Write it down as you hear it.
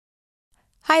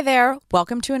Hi there.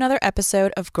 Welcome to another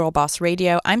episode of Girl Boss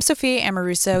Radio. I'm Sophia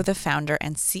Amoruso, the founder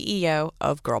and CEO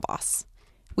of Girl Boss.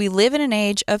 We live in an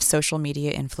age of social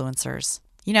media influencers.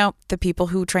 You know, the people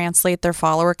who translate their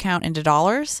follower count into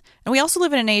dollars. And we also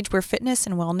live in an age where fitness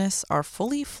and wellness are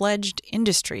fully fledged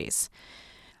industries.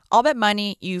 I'll bet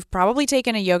money you've probably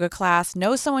taken a yoga class,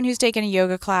 know someone who's taken a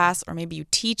yoga class, or maybe you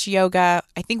teach yoga.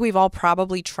 I think we've all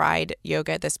probably tried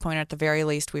yoga at this point, or at the very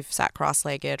least we've sat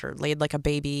cross-legged or laid like a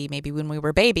baby, maybe when we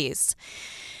were babies.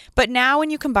 But now when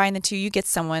you combine the two, you get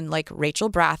someone like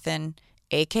Rachel Brathen,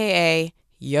 aka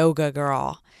Yoga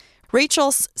Girl.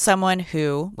 Rachel's someone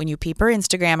who, when you peep her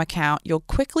Instagram account, you'll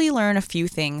quickly learn a few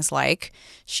things like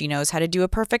she knows how to do a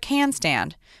perfect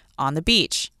handstand on the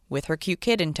beach with her cute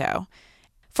kid in tow.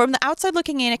 From the outside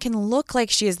looking in, it can look like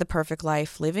she has the perfect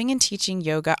life, living and teaching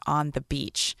yoga on the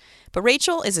beach. But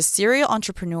Rachel is a serial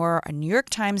entrepreneur, a New York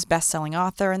Times bestselling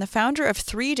author, and the founder of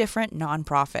 3 different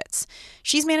nonprofits.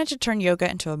 She's managed to turn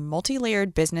yoga into a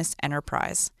multi-layered business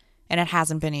enterprise, and it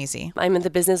hasn't been easy. I'm in the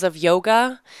business of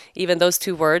yoga. Even those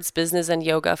 2 words, business and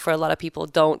yoga, for a lot of people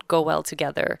don't go well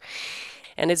together.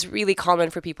 And it's really common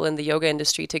for people in the yoga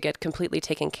industry to get completely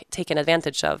taken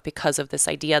advantage of because of this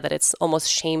idea that it's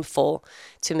almost shameful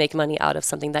to make money out of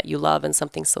something that you love and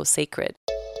something so sacred.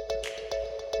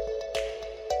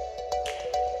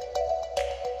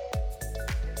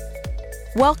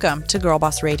 Welcome to Girl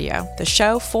Boss Radio, the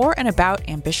show for and about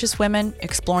ambitious women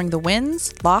exploring the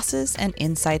wins, losses, and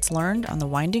insights learned on the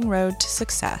winding road to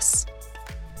success.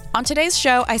 On today's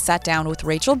show, I sat down with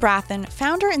Rachel Brathen,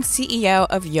 founder and CEO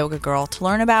of Yoga Girl, to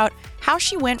learn about how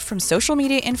she went from social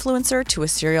media influencer to a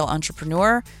serial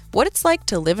entrepreneur, what it's like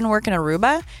to live and work in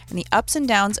Aruba, and the ups and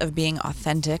downs of being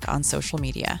authentic on social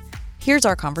media. Here's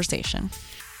our conversation.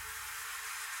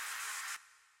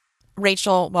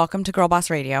 Rachel, welcome to Girl Boss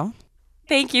Radio.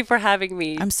 Thank you for having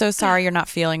me. I'm so sorry you're not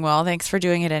feeling well. Thanks for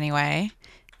doing it anyway.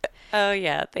 Oh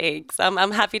yeah, thanks.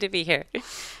 I'm happy to be here.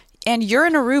 And you're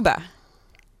in Aruba.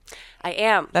 I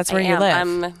am. That's where you live.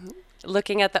 I'm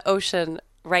looking at the ocean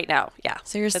right now. Yeah.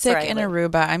 So you're sick in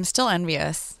Aruba. I'm still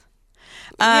envious.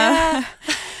 Yeah.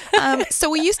 So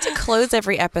we used to close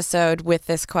every episode with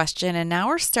this question, and now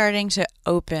we're starting to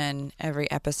open every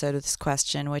episode with this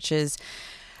question, which is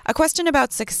a question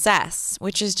about success,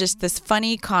 which is just this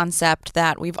funny concept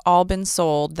that we've all been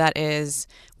sold. That is,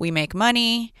 we make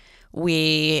money,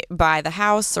 we buy the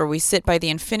house, or we sit by the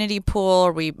infinity pool,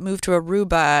 or we move to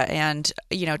Aruba and,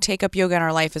 take up yoga, and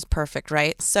our life is perfect,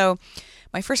 right? So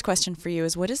my first question for you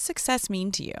is, what does success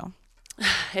mean to you?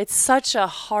 It's such a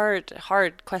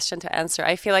hard question to answer.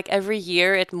 I feel like every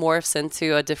year it morphs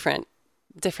into a different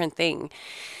thing.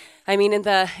 I mean, in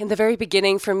the very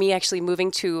beginning, for me, actually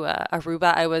moving to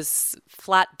Aruba, I was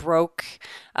flat broke.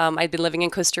 I'd been living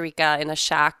in Costa Rica in a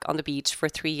shack on the beach for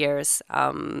 3 years.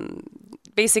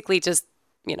 Basically just,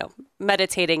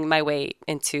 meditating my way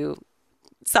into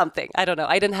something. I don't know.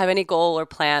 I didn't have any goal or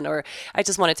plan, or I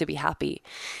just wanted to be happy.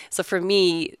 So for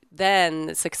me,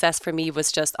 then success for me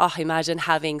was just, imagine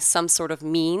having some sort of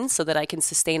means so that I can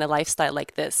sustain a lifestyle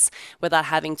like this without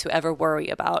having to ever worry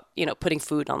about, putting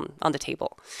food on the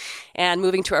table. And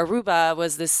moving to Aruba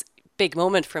was this big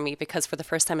moment for me because for the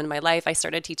first time in my life, I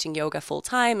started teaching yoga full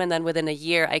time. And then within a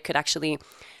year, I could actually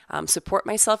support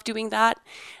myself doing that,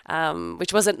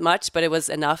 which wasn't much, but it was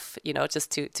enough,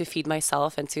 just to feed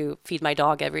myself and to feed my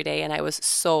dog every day. And I was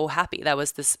so happy. That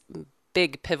was this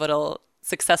big, pivotal,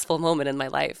 successful moment in my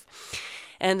life.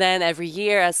 And then every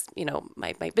year, as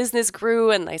my business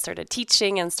grew and I started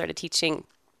teaching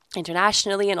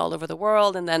internationally and all over the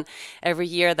world. And then every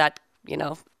year that,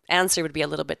 answer would be a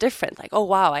little bit different. Like, oh,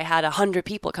 wow, I had 100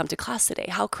 people come to class today.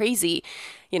 How crazy.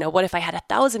 What if I had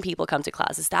 1,000 people come to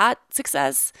class? Is that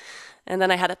success? And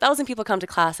then I had 1,000 people come to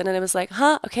class, and then it was like,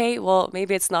 okay, well,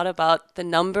 maybe it's not about the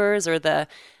numbers or the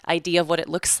idea of what it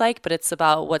looks like, but it's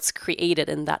about what's created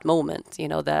in that moment.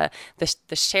 The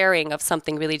sharing of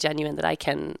something really genuine that I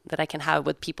can have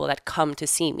with people that come to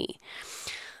see me.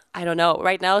 I don't know.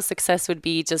 Right now, success would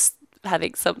be just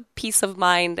having some peace of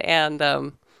mind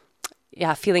and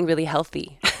feeling really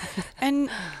healthy. And,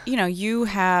 you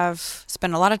have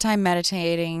spent a lot of time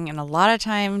meditating and a lot of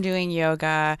time doing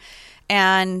yoga.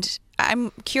 And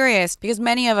I'm curious because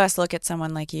many of us look at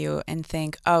someone like you and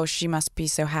think, oh, she must be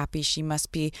so happy. She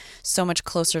must be so much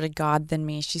closer to God than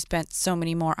me. She spent so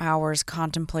many more hours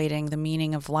contemplating the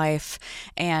meaning of life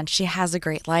and she has a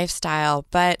great lifestyle.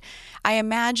 But I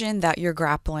imagine that you're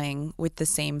grappling with the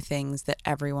same things that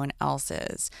everyone else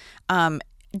is.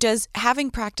 Does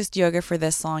having practiced yoga for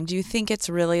this long, do you think it's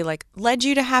really led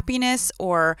you to happiness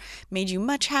or made you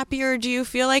much happier? Do you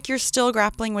feel like you're still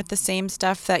grappling with the same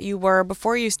stuff that you were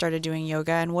before you started doing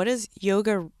yoga? And what does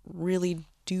yoga really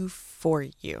do for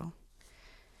you?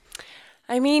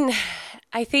 I mean,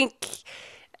 I think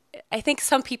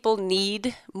some people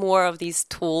need more of these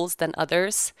tools than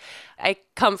others. I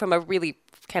come from a really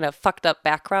kind of fucked up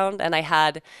background, and I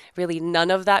had really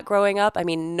none of that growing up. I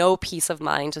mean, no peace of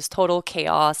mind, just total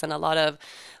chaos and a lot of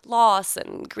loss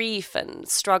and grief and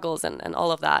struggles and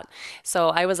all of that. So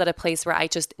I was at a place where I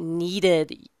just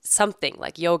needed something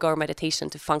like yoga or meditation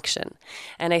to function.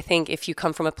 And I think if you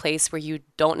come from a place where you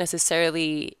don't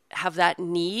necessarily have that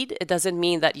need, it doesn't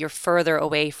mean that you're further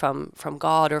away from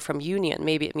God or from union.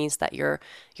 Maybe it means that you're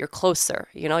closer.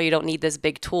 You know, you don't need this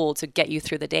big tool to get you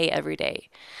through the day every day.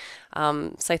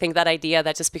 So I think that idea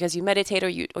that just because you meditate or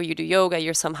you do yoga,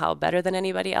 you're somehow better than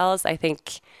anybody else, I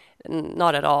think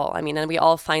not at all. I mean, and we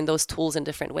all find those tools in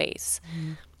different ways.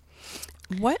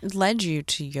 What led you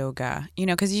to yoga? You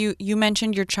know, because you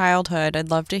mentioned your childhood. I'd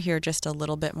love to hear just a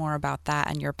little bit more about that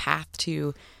and your path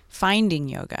to finding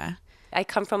yoga. I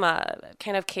come from a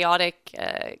kind of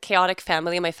chaotic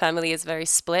family. My family is very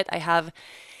split. I have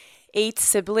 8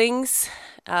 siblings,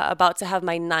 about to have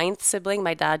my 9th sibling.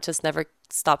 My dad just never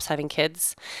stops having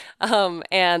kids.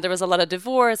 And there was a lot of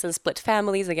divorce and split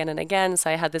families again and again. So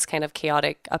I had this kind of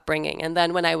chaotic upbringing. And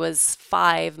then when I was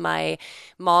 5, my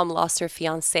mom lost her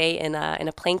fiance in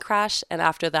a plane crash. And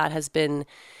after that has been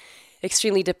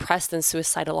extremely depressed and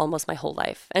suicidal almost my whole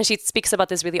life. And she speaks about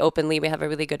this really openly. We have a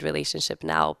really good relationship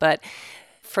now. But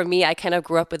for me, I kind of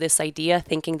grew up with this idea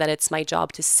thinking that it's my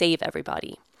job to save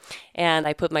everybody. And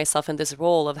I put myself in this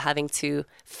role of having to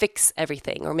fix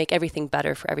everything or make everything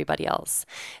better for everybody else.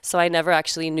 So I never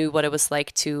actually knew what it was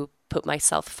like to put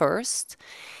myself first.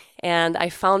 And I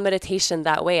found meditation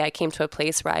that way. I came to a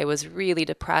place where I was really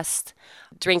depressed,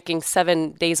 drinking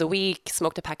 7 days a week,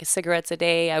 smoked a pack of cigarettes a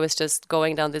day. I was just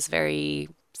going down this very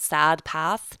sad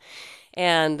path.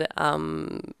 And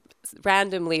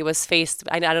randomly was faced,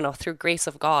 I don't know, through grace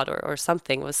of God or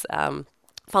something,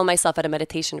 found myself at a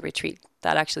meditation retreat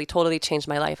that actually totally changed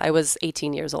my life. I was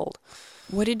 18 years old.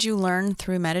 What did you learn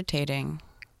through meditating?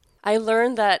 I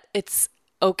learned that it's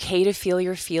okay to feel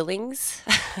your feelings.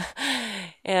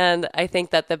 And I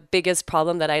think that the biggest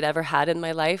problem that I'd ever had in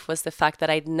my life was the fact that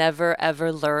I'd never,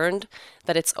 ever learned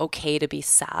that it's okay to be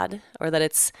sad or that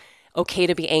it's okay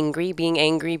to be angry,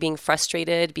 being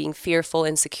frustrated, being fearful,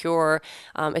 insecure.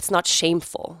 It's not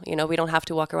shameful. You know, we don't have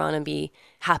to walk around and be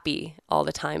happy all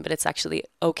the time, but it's actually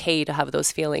okay to have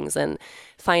those feelings, and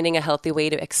finding a healthy way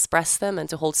to express them and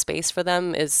to hold space for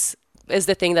them is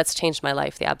the thing that's changed my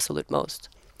life the absolute most.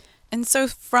 And so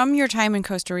from your time in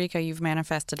Costa Rica, you've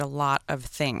manifested a lot of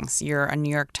things. You're a New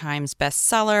York Times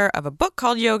bestseller of a book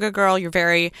called Yoga Girl. You're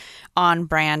very on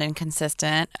brand and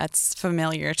consistent. That's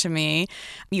familiar to me.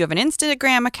 You have an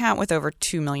Instagram account with over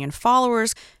 2 million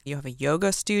followers. You have a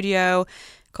yoga studio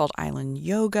called Island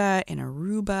Yoga in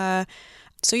Aruba.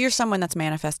 So you're someone that's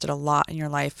manifested a lot in your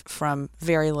life from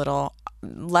very little,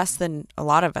 less than a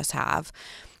lot of us have.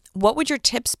 What would your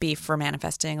tips be for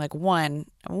manifesting? Like, one,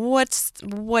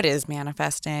 what is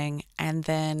manifesting? And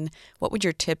then what would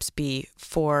your tips be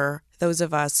for those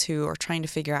of us who are trying to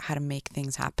figure out how to make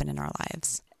things happen in our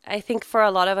lives? I think for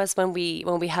a lot of us, when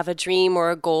we have a dream or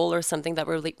a goal or something that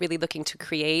we're really looking to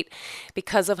create,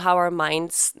 because of how our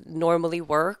minds normally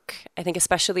work, I think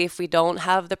especially if we don't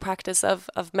have the practice of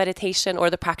meditation or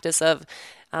the practice of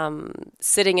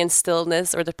sitting in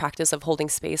stillness or the practice of holding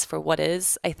space for what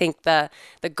is, I think the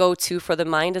go-to for the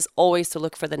mind is always to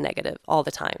look for the negative all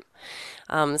the time.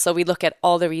 So we look at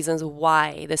all the reasons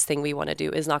why this thing we want to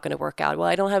do is not going to work out. Well,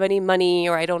 I don't have any money,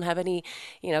 or I don't have any,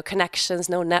 connections,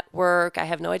 no network. I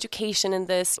have no education in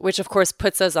this, which of course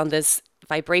puts us on this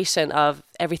vibration of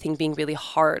everything being really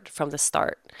hard from the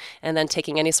start. And then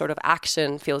taking any sort of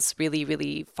action feels really,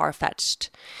 really far-fetched.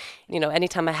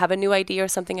 Anytime I have a new idea or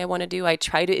something I want to do, I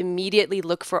try to immediately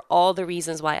look for all the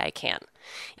reasons why I can,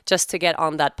 just to get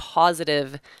on that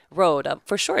positive road of,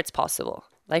 for sure, it's possible.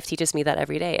 Life teaches me that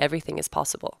every day. Everything is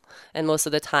possible. And most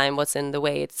of the time, what's in the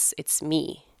way, it's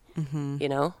me.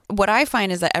 Mm-hmm. What I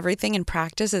find is that everything in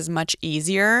practice is much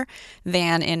easier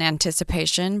than in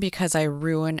anticipation, because I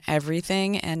ruin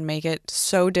everything and make it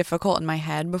so difficult in my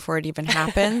head before it even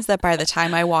happens that by the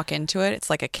time I walk into it, it's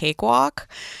like a cakewalk,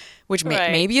 which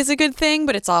maybe is a good thing,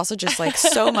 but it's also just like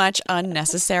so much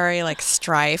unnecessary like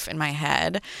strife in my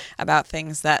head about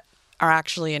things that are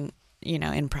actually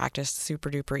in practice, super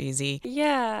duper easy.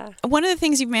 Yeah. One of the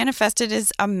things you've manifested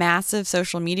is a massive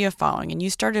social media following, and you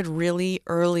started really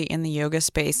early in the yoga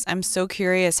space. I'm so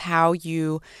curious how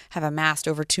you have amassed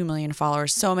over 2 million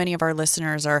followers. So many of our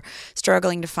listeners are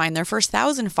struggling to find their first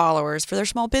 1,000 followers for their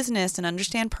small business and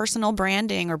understand personal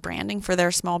branding or branding for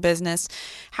their small business.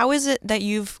 How is it that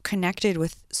you've connected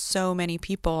with so many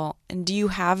people? And do you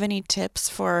have any tips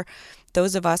for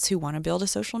those of us who want to build a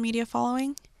social media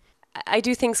following? I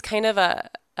do things kind of a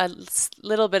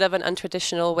little bit of an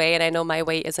untraditional way, and I know my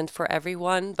way isn't for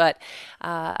everyone, but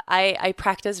I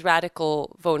practice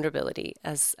radical vulnerability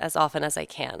as often as I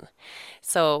can.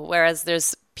 So whereas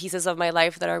there's pieces of my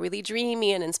life that are really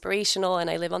dreamy and inspirational, and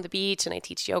I live on the beach and I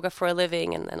teach yoga for a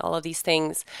living and all of these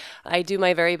things, I do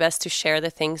my very best to share the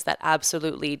things that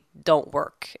absolutely don't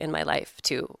work in my life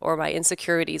too, or my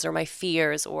insecurities or my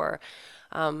fears, or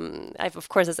I've, of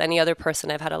course, as any other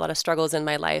person, I've had a lot of struggles in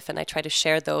my life, and I try to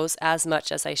share those as much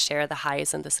as I share the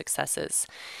highs and the successes.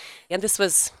 And this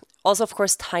was also, of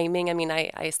course, timing. I mean,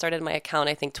 I started my account,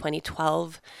 I think,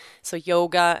 2012. So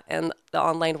yoga and the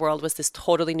online world was this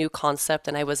totally new concept,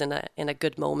 and I was in a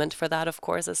good moment for that, of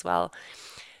course, as well.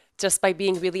 Just by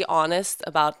being really honest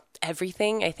about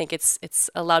everything, I think it's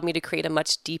allowed me to create a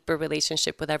much deeper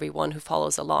relationship with everyone who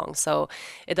follows along. So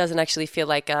it doesn't actually feel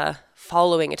like a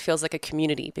following, it feels like a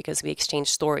community because we exchange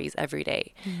stories every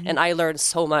day. Mm-hmm. And I learn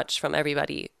so much from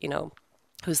everybody,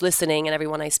 who's listening and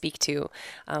everyone I speak to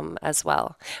as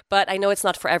well. But I know it's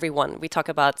not for everyone. We talk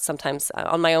about sometimes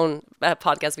on my own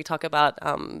podcast, we talk about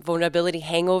vulnerability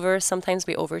hangover. Sometimes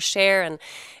we overshare, and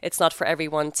it's not for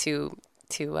everyone to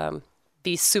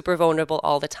be super vulnerable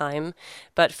all the time.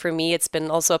 But for me, it's been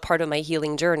also a part of my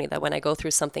healing journey that when I go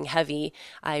through something heavy,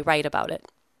 I write about it.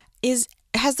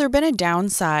 Has there been a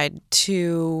downside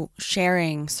to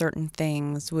sharing certain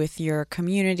things with your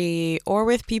community or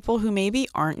with people who maybe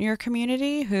aren't your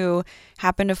community, who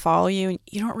happen to follow you and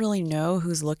you don't really know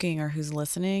who's looking or who's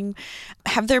listening?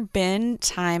 Have there been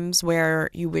times where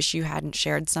you wish you hadn't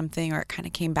shared something or it kind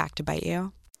of came back to bite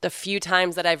you? The few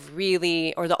times that I've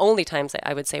really, or the only times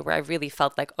I would say where I really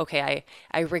felt like, okay,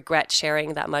 I regret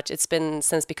sharing that much, it's been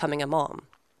since becoming a mom.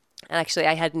 And actually,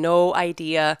 I had no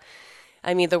idea.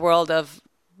 I mean, the world of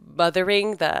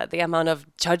mothering, the amount of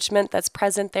judgment that's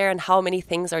present there, and how many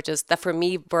things are just, that for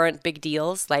me weren't big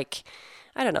deals. Like,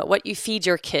 I don't know, what you feed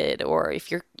your kid, or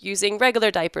if you're using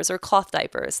regular diapers or cloth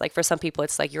diapers. Like for some people,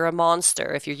 it's like you're a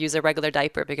monster if you use a regular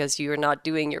diaper because you're not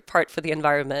doing your part for the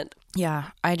environment. Yeah,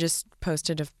 I just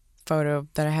posted a photo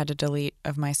that I had to delete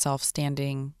of myself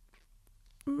standing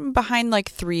behind like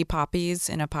 3 poppies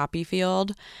in a poppy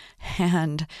field,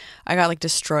 and I got like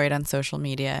destroyed on social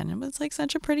media, and it was like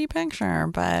such a pretty picture,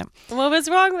 but what was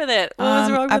wrong with it? What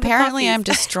was wrong with apparently I'm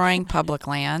destroying public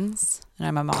lands and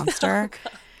I'm a monster.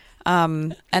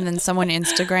 And then someone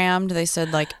Instagrammed, they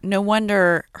said like, no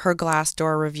wonder her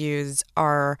Glassdoor reviews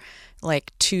are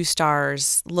like 2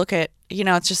 stars. Look at,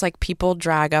 it's just like people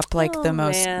drag up like the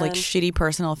most like shitty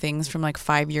personal things from like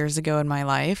 5 years ago in my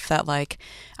life that like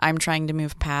I'm trying to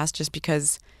move past just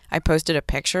because I posted a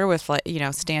picture with like,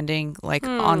 standing like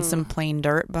on some plain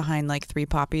dirt behind like 3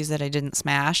 poppies that I didn't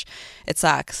smash. It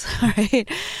sucks, right?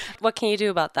 What can you do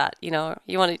about that? You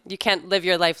can't live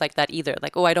your life like that either.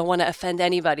 Like, I don't want to offend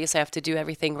anybody, so I have to do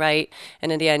everything right.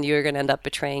 And in the end, you're going to end up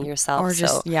betraying yourself. Or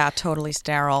just, totally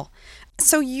sterile.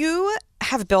 So you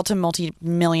have built a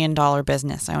multi-million-dollar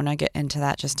business. I want to get into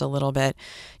that just a little bit.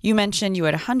 You mentioned you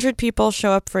had 100 people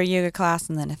show up for a yoga class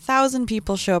and then 1,000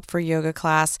 people show up for a yoga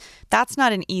class. That's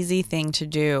not an easy thing to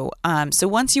do. So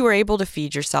once you were able to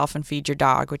feed yourself and feed your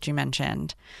dog, which you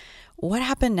mentioned, what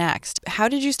happened next? How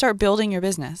did you start building your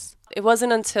business? It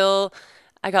wasn't until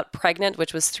I got pregnant,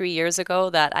 which was 3 years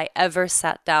ago, that I ever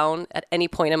sat down at any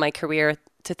point in my career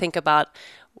to think about,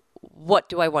 what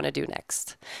do I want to do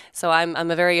next? So I'm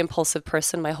a very impulsive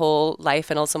person. My whole life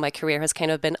and also my career has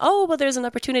kind of been, there's an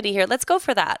opportunity here. Let's go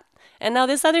for that. And now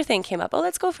this other thing came up.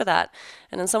 Let's go for that.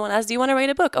 And then someone asked, do you want to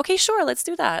write a book? Okay, sure. Let's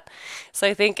do that. So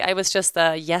I think I was just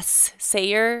a yes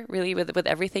sayer really with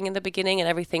everything in the beginning, and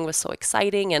everything was so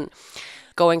exciting. And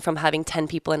going from having 10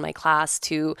 people in my class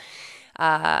to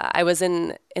I was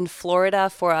in Florida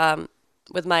for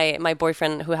with my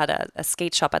boyfriend who had a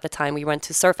skate shop at the time. We went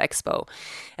to Surf Expo,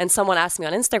 and someone asked me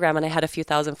on Instagram, and I had a few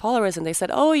thousand followers, and they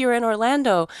said, you're in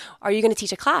Orlando. Are you going to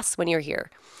teach a class when you're here?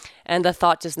 And the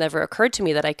thought just never occurred to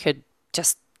me that I could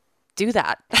just do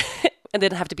that. It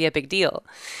didn't have to be a big deal.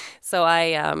 So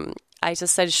I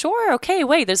just said, sure, okay,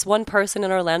 wait, there's one person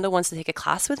in Orlando who wants to take a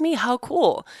class with me? How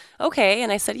cool. Okay.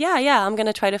 And I said, yeah, I'm going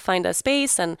to try to find a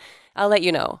space. And I'll let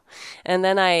you know. And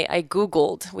then I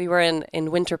Googled, we were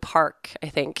in Winter Park, I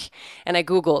think, and I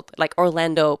Googled like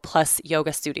Orlando plus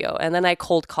yoga studio. And then I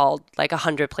cold called like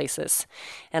 100 places.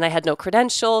 And I had no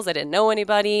credentials. I didn't know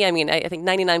anybody. I mean, I think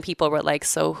 99 people were like,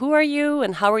 so who are you?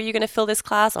 And how are you going to fill this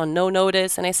class on no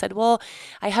notice? And I said, well,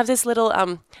 I have this little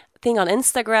thing on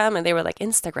Instagram. And they were like,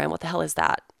 Instagram, what the hell is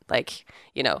that? Like,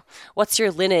 what's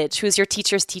your lineage? Who's your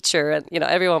teacher's teacher? And,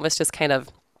 everyone was just kind of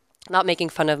not making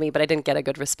fun of me, but I didn't get a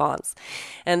good response.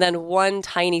 And then one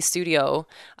tiny studio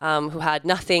who had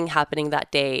nothing happening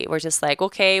that day were just like,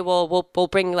 okay, well, we'll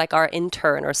bring like our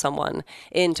intern or someone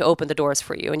in to open the doors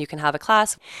for you and you can have a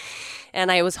class.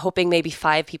 And I was hoping maybe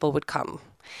 5 people would come.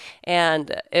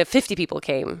 And 50 people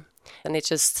came. And it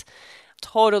just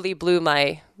totally blew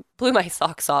my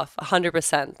socks off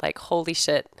 100%. Like, holy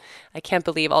shit, I can't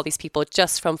believe all these people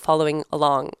just from following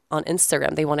along on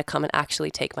Instagram, they want to come and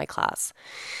actually take my class.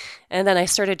 And then I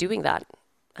started doing that.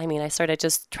 I mean, I started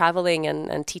just traveling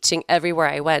and teaching everywhere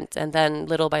I went. And then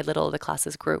little by little, the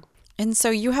classes grew. And so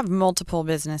you have multiple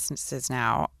businesses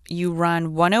now. You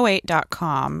run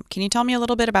 108.com. Can you tell me a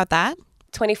little bit about that?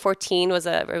 2014 was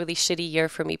a really shitty year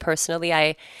for me personally.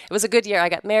 It was a good year. I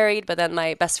got married, but then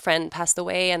my best friend passed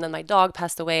away, and then my dog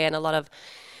passed away, and a lot of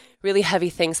really heavy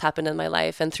things happened in my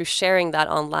life. And through sharing that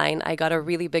online, I got a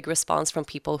really big response from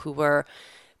people who were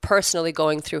personally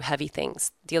going through heavy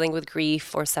things, dealing with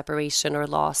grief or separation or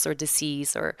loss or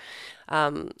disease or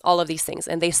all of these things.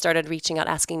 And they started reaching out,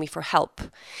 asking me for help.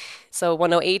 So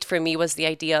 108 for me was the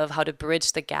idea of how to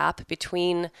bridge the gap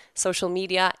between social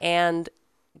media and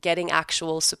getting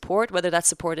actual support, whether that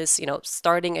support is,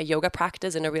 starting a yoga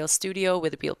practice in a real studio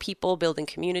with real people, building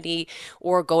community,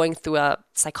 or going through a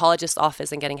psychologist's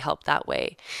office and getting help that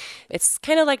way. It's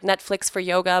kind of like Netflix for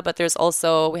yoga, but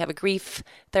we have a grief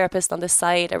therapist on the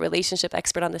site, a relationship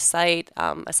expert on the site,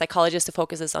 a psychologist who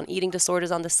focuses on eating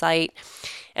disorders on the site,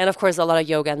 and of course, a lot of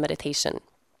yoga and meditation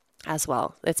as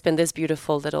well. It's been this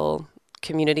beautiful little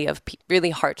community of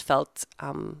really heartfelt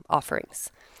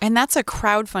offerings. And that's a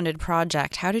crowdfunded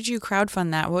project. How did you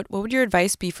crowdfund that? What would your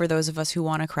advice be for those of us who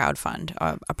want to crowdfund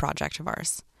a project of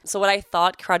ours? So what I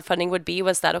thought crowdfunding would be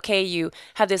was that, okay, you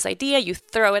have this idea, you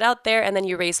throw it out there, and then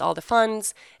you raise all the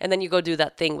funds, and then you go do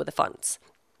that thing with the funds.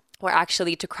 Or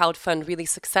actually, to crowdfund really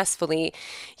successfully,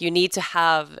 you need to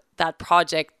have that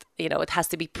project, it has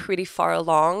to be pretty far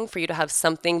along for you to have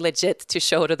something legit to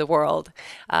show to the world.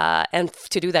 And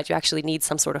to do that, you actually need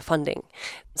some sort of funding.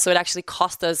 So it actually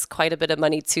cost us quite a bit of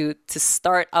money to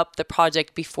start up the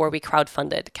project before we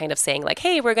crowdfunded, kind of saying like,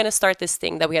 hey, we're going to start this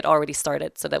thing that we had already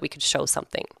started so that we could show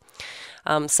something.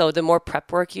 So the more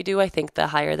prep work you do, I think the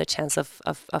higher the chance of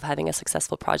having a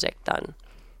successful project done.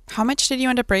 How much did you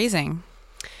end up raising?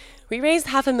 We raised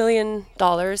 $500,000.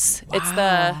 Wow. It's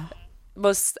the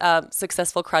most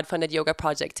successful crowdfunded yoga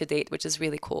project to date, which is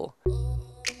really cool.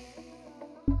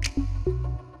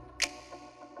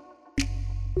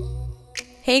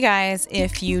 Hey guys,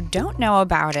 if you don't know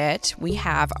about it, we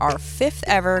have our 5th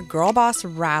ever Girl Boss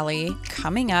Rally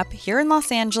coming up here in Los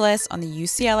Angeles on the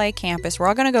UCLA campus. We're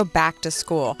all going to go back to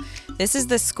school. This is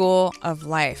the school of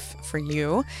life for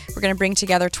you. We're going to bring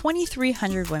together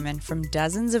 2,300 women from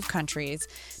dozens of countries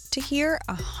to hear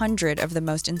 100 of the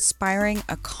most inspiring,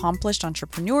 accomplished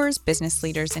entrepreneurs, business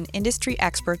leaders, and industry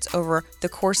experts over the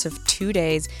course of 2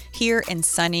 days here in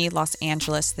sunny Los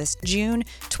Angeles this June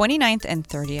 29th and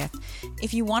 30th.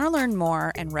 If you want to learn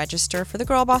more and register for the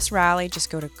Girl Boss Rally, just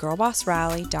go to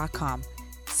girlbossrally.com.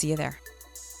 See you there.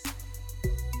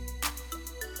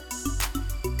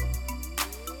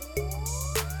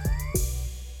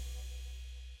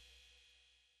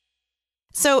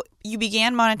 So you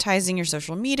began monetizing your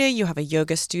social media, you have a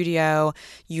yoga studio,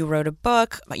 you wrote a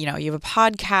book, you have a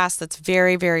podcast that's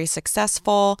very, very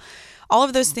successful. All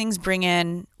of those things bring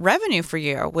in revenue for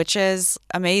you, which is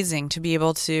amazing to be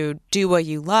able to do what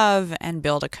you love and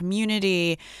build a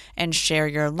community and share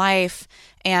your life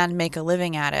and make a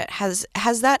living at it. Has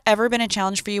that ever been a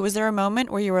challenge for you? Was there a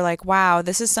moment where you were like, wow,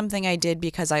 this is something I did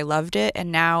because I loved it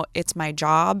and now it's my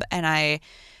job and I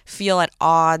feel at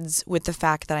odds with the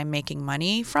fact that I'm making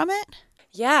money from it?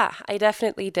 Yeah, I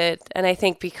definitely did. And I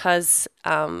think because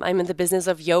I'm in the business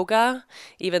of yoga,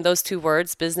 even those two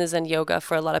words, business and yoga,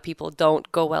 for a lot of people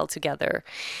don't go well together.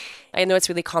 I know it's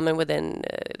really common within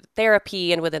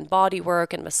therapy and within body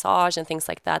work and massage and things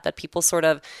like that people sort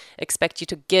of expect you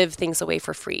to give things away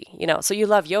for free. So you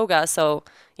love yoga, so,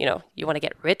 you want to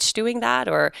get rich doing that,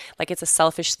 or like it's a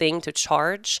selfish thing to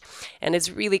charge. And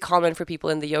it's really common for people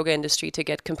in the yoga industry to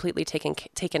get completely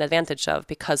taken advantage of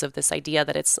because of this idea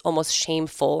that it's almost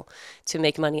shameful to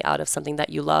make money out of something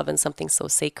that you love and something so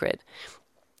sacred.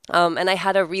 And I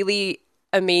had a really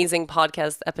amazing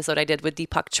podcast episode I did with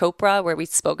Deepak Chopra, where we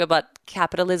spoke about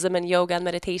capitalism and yoga and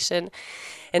meditation.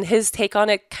 And his take on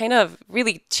it kind of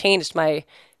really changed my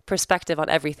perspective on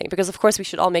everything, because of course we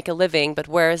should all make a living, but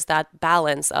where is that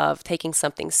balance of taking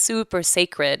something super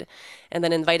sacred and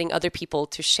then inviting other people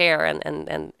to share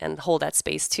and hold that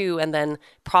space too, and then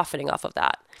profiting off of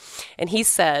that? And he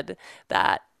said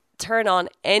that turn on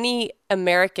any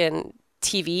American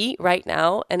TV right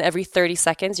now, and every 30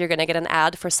 seconds you're going to get an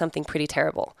ad for something pretty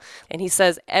terrible. And he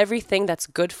says everything that's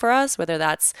good for us, whether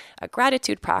that's a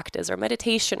gratitude practice or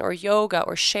meditation or yoga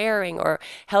or sharing or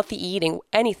healthy eating,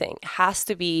 anything has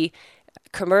to be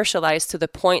commercialized to the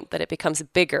point that it becomes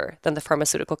bigger than the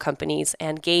pharmaceutical companies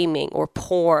and gaming or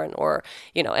porn or,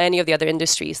 you know, any of the other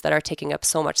industries that are taking up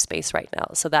so much space right now.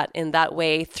 So that in that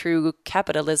way, through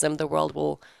capitalism, the world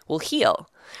will heal.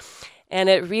 And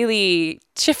it really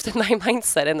shifted my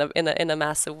mindset in a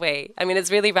massive way. I mean, it's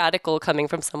really radical coming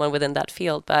from someone within that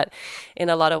field, but in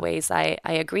a lot of ways, I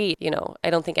agree. You know, I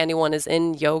don't think anyone is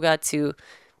in yoga to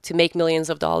make millions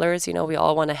of dollars. You know, we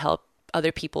all want to help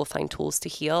other people find tools to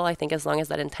heal. I think as long as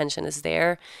that intention is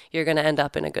there, you're going to end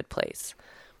up in a good place.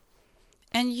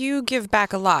 And you give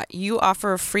back a lot. You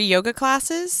offer free yoga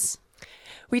classes?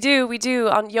 We do.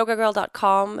 On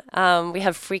yogagirl.com, we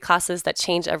have free classes that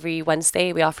change every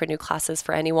Wednesday. We offer new classes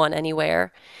for anyone,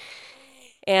 anywhere.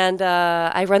 And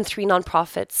I run 3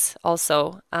 nonprofits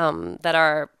also that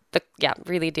are,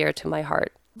 really dear to my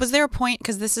heart. Was there a point,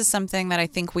 because this is something that I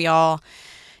think we all,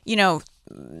 you know,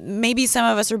 maybe some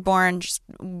of us are born just,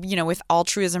 you know, with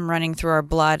altruism running through our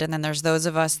blood. And then there's those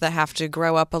of us that have to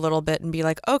grow up a little bit and be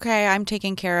like, okay, I'm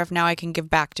taken care of. Now I can give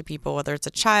back to people, whether it's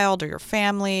a child or your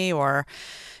family or,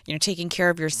 you know, taking care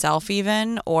of yourself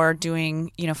even, or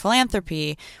doing, you know,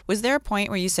 philanthropy. Was there a point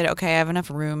where you said, okay, I have enough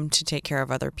room to take care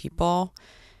of other people?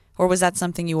 Or was that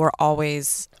something you were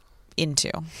always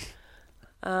into?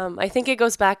 I think it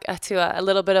goes back to a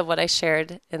little bit of what I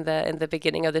shared in the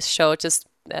beginning of this show, just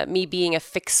me being a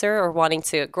fixer or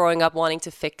growing up wanting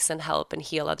to fix and help and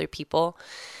heal other people.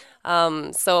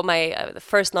 So my the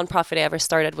first nonprofit I ever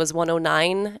started was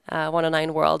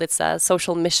 109 World. It's a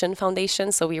social mission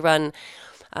foundation. So we run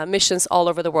missions all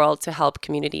over the world to help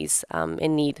communities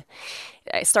in need.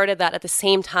 I started that at the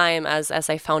same time as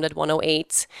I founded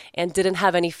 108 and didn't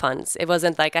have any funds. It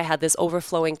wasn't like I had this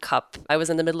overflowing cup. I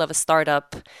was in the middle of a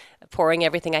startup, pouring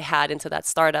everything I had into that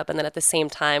startup, and then at the same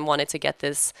time wanted to get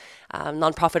this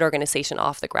nonprofit organization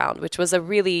off the ground, which was a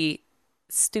really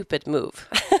stupid move.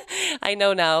 I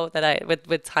know now that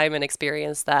with time and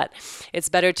experience that it's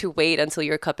better to wait until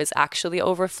your cup is actually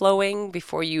overflowing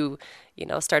before you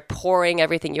start pouring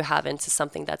everything you have into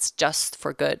something that's just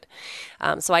for good.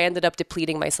 So I ended up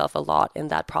depleting myself a lot in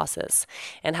that process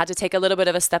and had to take a little bit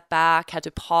of a step back, had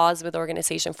to pause with the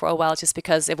organization for a while just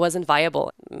because it wasn't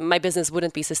viable. My business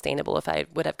wouldn't be sustainable if I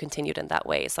would have continued in that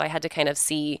way. So I had to kind of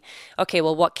see, okay,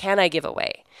 well, what can I give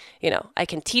away? I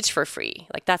can teach for free.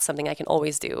 Like that's something I can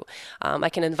always do. I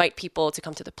can invite people to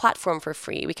come to the platform for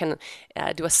free. We can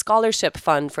do a scholarship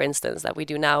fund, for instance, that we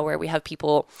do now where we have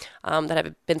people that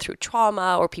have been through trauma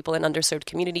or people in underserved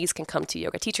communities can come to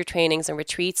yoga teacher trainings and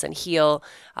retreats and heal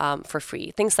for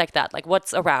free. Things like that, like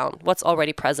what's around, what's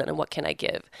already present, and what can I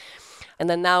give? And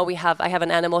then now I have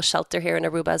an animal shelter here in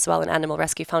Aruba as well, an animal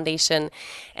rescue foundation,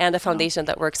 and a foundation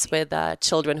that works with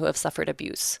children who have suffered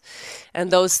abuse. And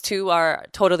those two are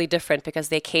totally different because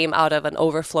they came out of an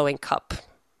overflowing cup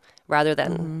rather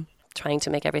than trying to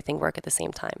make everything work at the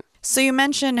same time. So you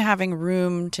mentioned having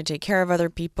room to take care of other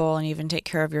people and even take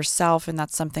care of yourself. And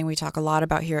that's something we talk a lot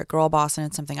about here at Girl Boss. And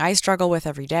it's something I struggle with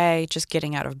every day, just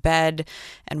getting out of bed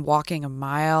and walking a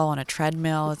mile on a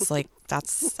treadmill. It's like,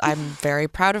 I'm very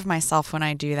proud of myself when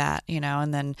I do that,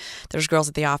 and then there's girls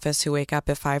at the office who wake up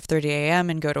at 5:30 a.m.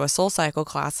 and go to a SoulCycle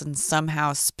class and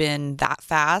somehow spin that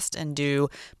fast and do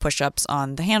push-ups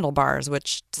on the handlebars,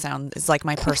 which is like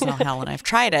my personal hell, and I've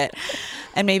tried it.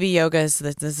 And maybe yoga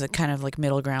is a kind of like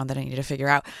middle ground that I need to figure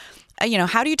out.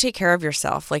 How do you take care of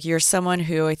yourself? Like, you're someone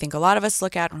who I think a lot of us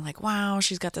look at and we're like, wow,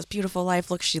 she's got this beautiful life.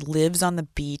 Look, she lives on the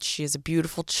beach. She has a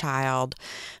beautiful child.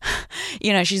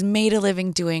 She's made a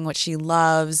living doing what she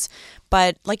loves.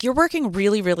 But like, you're working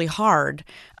really, really hard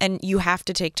and you have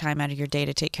to take time out of your day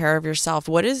to take care of yourself.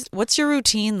 What's your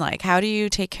routine like? How do you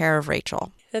take care of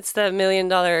Rachel? That's the $1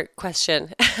 million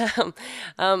question.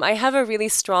 I have a really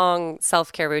strong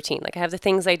self-care routine. Like, I have the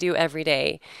things I do every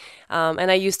day. And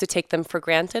I used to take them for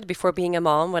granted before being a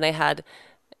mom when I had,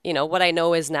 what I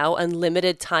know is now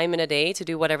unlimited time in a day to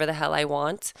do whatever the hell I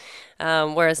want.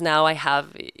 Whereas now I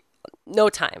have no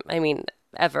time. I mean,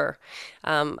 ever.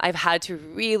 I've had to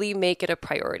really make it a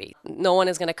priority. No one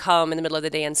is going to come in the middle of the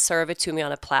day and serve it to me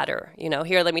on a platter.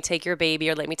 Here, let me take your baby,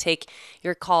 or let me take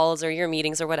your calls or your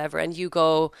meetings or whatever, and you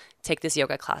go take this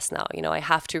yoga class now. I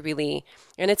have to really,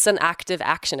 and it's an active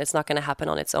action. It's not going to happen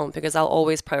on its own, because I'll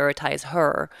always prioritize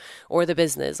her or the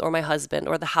business or my husband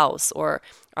or the house or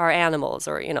our animals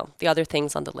or, the other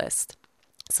things on the list.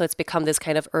 So it's become this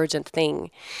kind of urgent thing.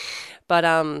 But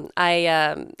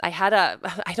I had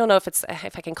I don't know if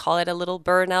I can call it a little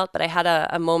burnout, but I had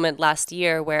a moment last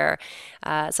year where,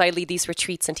 so I lead these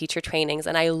retreats and teacher trainings,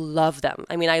 and I love them.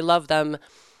 I mean, I love them.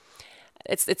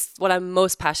 It's what I'm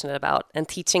most passionate about, and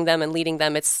teaching them and leading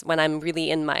them. It's when I'm really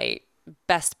in my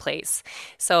best place.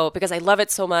 So because I love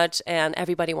it so much and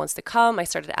everybody wants to come, I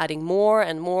started adding more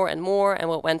and more and more. And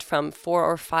what went from 4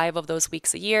 or 5 of those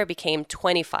weeks a year became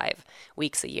 25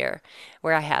 weeks a year,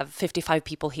 where I have 55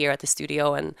 people here at the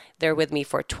studio and they're with me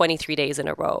for 23 days in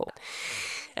a row.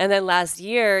 And then last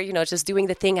year, just doing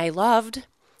the thing I loved,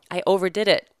 I overdid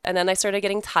it. And then I started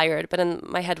getting tired. But then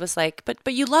my head was like,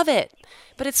 but you love it.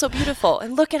 But it's so beautiful.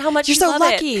 And look at how much you love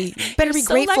it. You're so lucky. You better be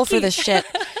grateful for this shit.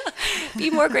 Be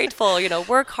more grateful,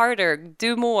 work harder,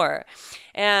 do more.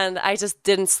 And I just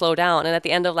didn't slow down. And at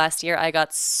the end of last year, I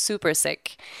got super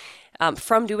sick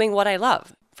from doing what I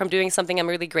love, from doing something I'm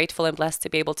really grateful and blessed to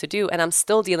be able to do. And I'm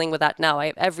still dealing with that now.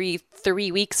 Every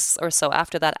 3 weeks or so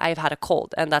after that, I've had a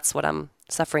cold. And that's what I'm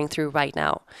suffering through right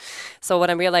now. So what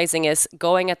I'm realizing is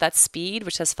going at that speed,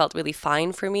 which has felt really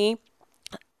fine for me,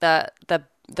 the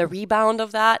rebound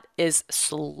of that is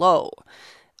slow.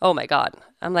 Oh my God.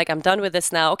 I'm done with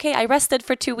this now. Okay, I rested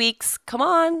for 2 weeks. Come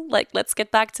on, let's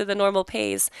get back to the normal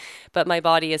pace. But my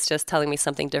body is just telling me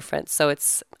something different. So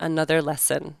it's another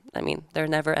lesson. I mean, they're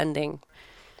never ending.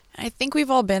 I think we've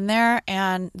all been there,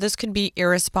 and this could be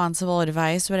irresponsible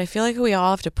advice, but I feel like we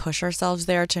all have to push ourselves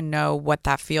there to know what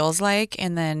that feels like,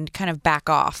 and then kind of back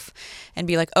off and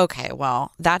be like, okay,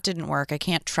 well, that didn't work. I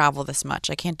can't travel this much.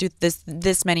 I can't do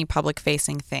this many public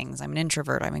facing things. I'm an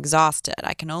introvert. I'm exhausted.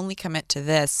 I can only commit to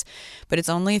this. But it's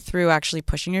only through actually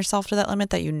pushing yourself to that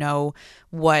limit that you know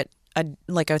what a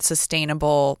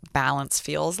sustainable balance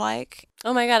feels like.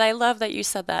 Oh my God, I love that you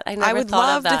said that. I would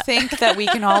love to think that we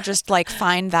can all just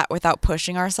find that without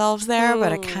pushing ourselves there,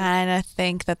 but I kind of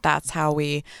think that that's how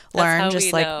we learn.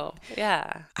 That's how we know.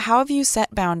 Yeah. How have you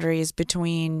set boundaries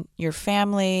between your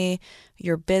family,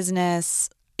 your business?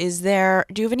 Do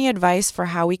you have any advice for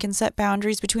how we can set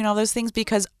boundaries between all those things?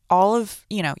 Because all of,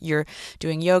 you're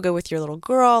doing yoga with your little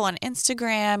girl on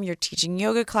Instagram, you're teaching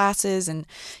yoga classes and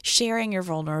sharing your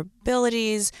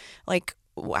vulnerabilities.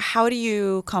 How do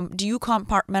you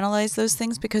compartmentalize those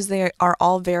things? Because they are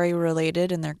all very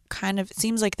related, and it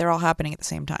seems like they're all happening at the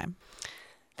same time.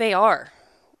 They are.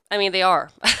 I mean, they are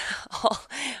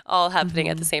all happening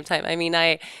at the same time. I mean,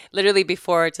 I literally,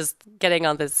 before just getting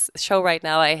on this show right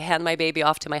now, I hand my baby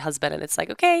off to my husband, and it's like,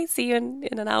 okay, see you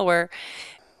in an hour.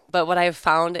 But what I've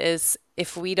found is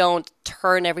if we don't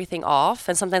turn everything off,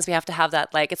 and sometimes we have to have that,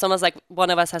 it's almost like one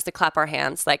of us has to clap our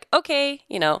hands, okay,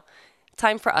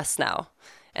 time for us now.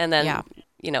 And then,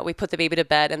 we put the baby to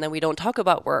bed, and then we don't talk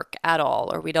about work at all,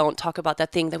 or we don't talk about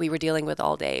that thing that we were dealing with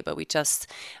all day, but we just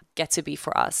get to be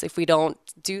for us. If we don't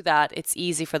do that, it's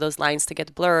easy for those lines to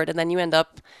get blurred. And then you end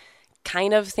up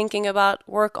kind of thinking about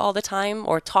work all the time,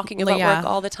 or talking about work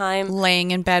all the time.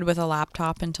 Laying in bed with a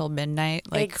laptop until midnight,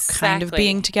 exactly. Kind of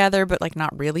being together, but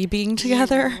not really being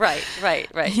together. Right.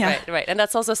 And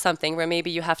that's also something where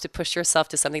maybe you have to push yourself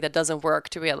to something that doesn't work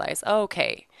to realize,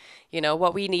 okay,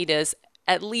 what we need is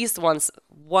at least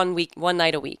one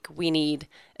night a week, we need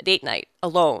a date night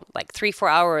alone, 3-4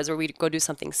 hours where we go do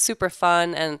something super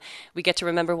fun, and we get to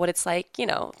remember what it's like,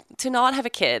 to not have a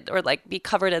kid, or be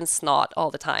covered in snot all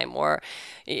the time, or,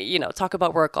 talk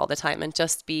about work all the time, and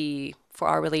just be for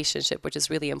our relationship, which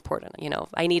is really important.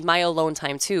 I need my alone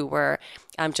time too, where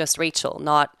I'm just Rachel,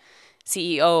 not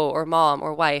CEO or mom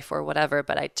or wife or whatever,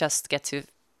 but I just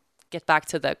get back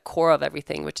to the core of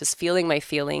everything, which is feeling my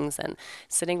feelings and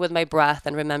sitting with my breath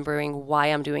and remembering why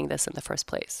I'm doing this in the first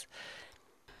place.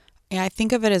 Yeah, I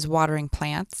think of it as watering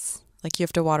plants. You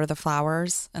have to water the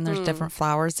flowers, and there's different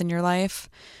flowers in your life,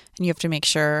 and you have to make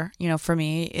sure, for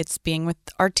me, it's being with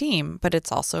our team, but it's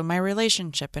also my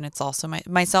relationship, and it's also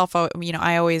myself.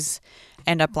 I always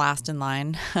end up last in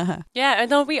line. Yeah, and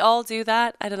don't we all do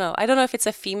that? I don't know if it's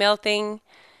a female thing.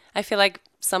 I feel like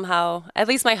somehow, at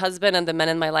least my husband and the men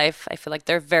in my life, I feel like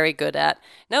they're very good at,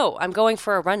 no, I'm going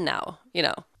for a run now,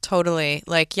 Totally.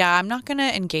 I'm not going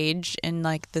to engage in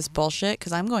this bullshit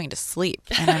because I'm going to sleep.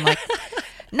 And I'm like,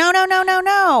 no.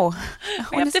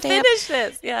 We have to finish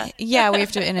this. Yeah. Yeah, we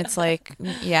have to. And it's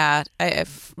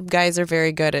if guys are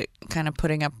very good at kind of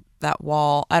putting up that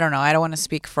wall. I don't know. I don't want to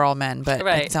speak for all men, but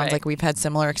it sounds like we've had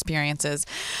similar experiences.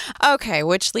 Okay,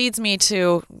 which leads me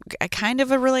to a kind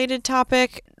of a related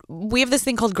topic. We have this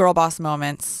thing called Girl Boss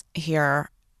Moments here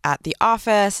at the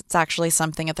office. It's actually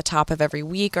something at the top of every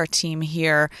week. Our team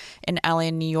here in LA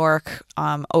and New York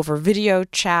over video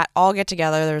chat all get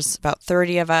together. There's about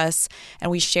 30 of us, and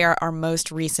we share our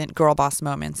most recent Girl Boss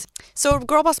moments. So a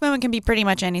Girl Boss moment can be pretty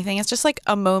much anything. It's just like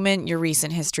a moment, your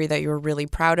recent history that you're really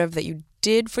proud of, that you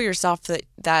did for yourself,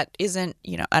 that isn't,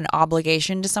 an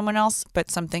obligation to someone else, but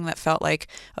something that felt like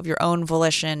of your own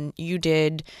volition you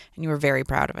did, and you were very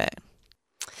proud of it.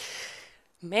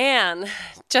 Man,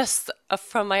 just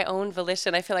from my own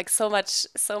volition, I feel like so much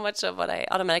of what I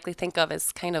automatically think of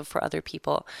is kind of for other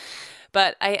people.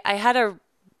 But I had a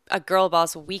girl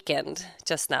boss weekend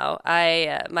just now.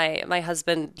 My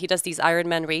husband, he does these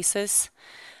Ironman races,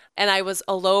 and I was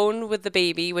alone with the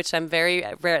baby, which I'm very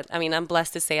rare. I mean, I'm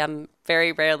blessed to say I'm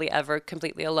very rarely ever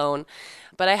completely alone.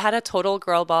 But I had a total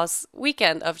girl boss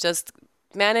weekend of just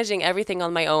managing everything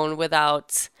on my own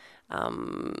without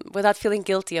feeling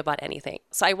guilty about anything.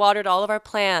 So I watered all of our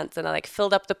plants, and I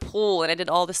filled up the pool, and I did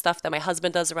all the stuff that my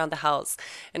husband does around the house,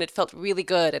 and it felt really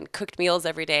good, and cooked meals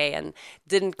every day, and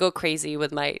didn't go crazy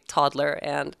with my toddler.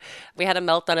 And we had a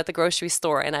meltdown at the grocery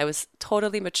store, and I was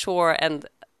totally mature and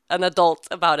an adult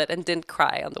about it, and didn't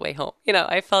cry on the way home.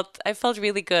 I felt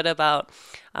really good about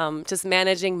just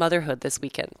managing motherhood this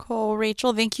weekend. Cool.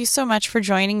 Rachel, thank you so much for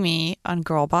joining me on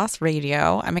Girl Boss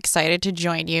Radio. I'm excited to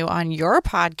join you on your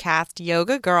podcast,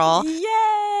 Yoga Girl.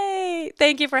 Yay!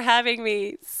 Thank you for having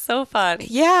me. So fun.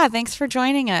 Yeah, thanks for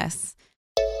joining us.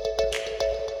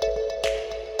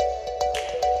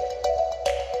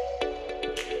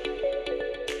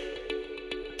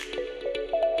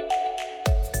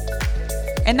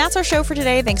 And that's our show for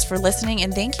today. Thanks for listening.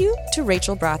 And thank you to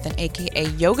Rachel Brathen, aka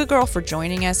Yoga Girl, for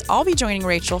joining us. I'll be joining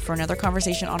Rachel for another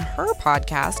conversation on her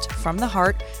podcast, From the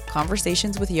Heart,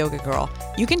 Conversations with Yoga Girl.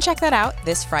 You can check that out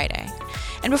this Friday.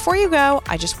 And before you go,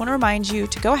 I just want to remind you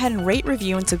to go ahead and rate,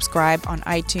 review, and subscribe on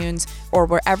iTunes or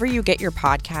wherever you get your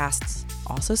podcasts.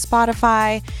 Also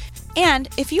Spotify. And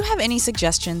if you have any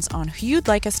suggestions on who you'd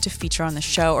like us to feature on the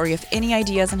show, or you have any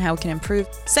ideas on how we can improve,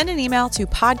 send an email to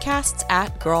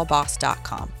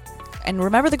podcasts@girlboss.com. And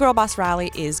remember, the Girl Boss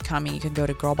Rally is coming. You can go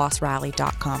to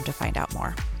girlbossrally.com to find out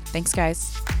more. Thanks,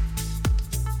 guys.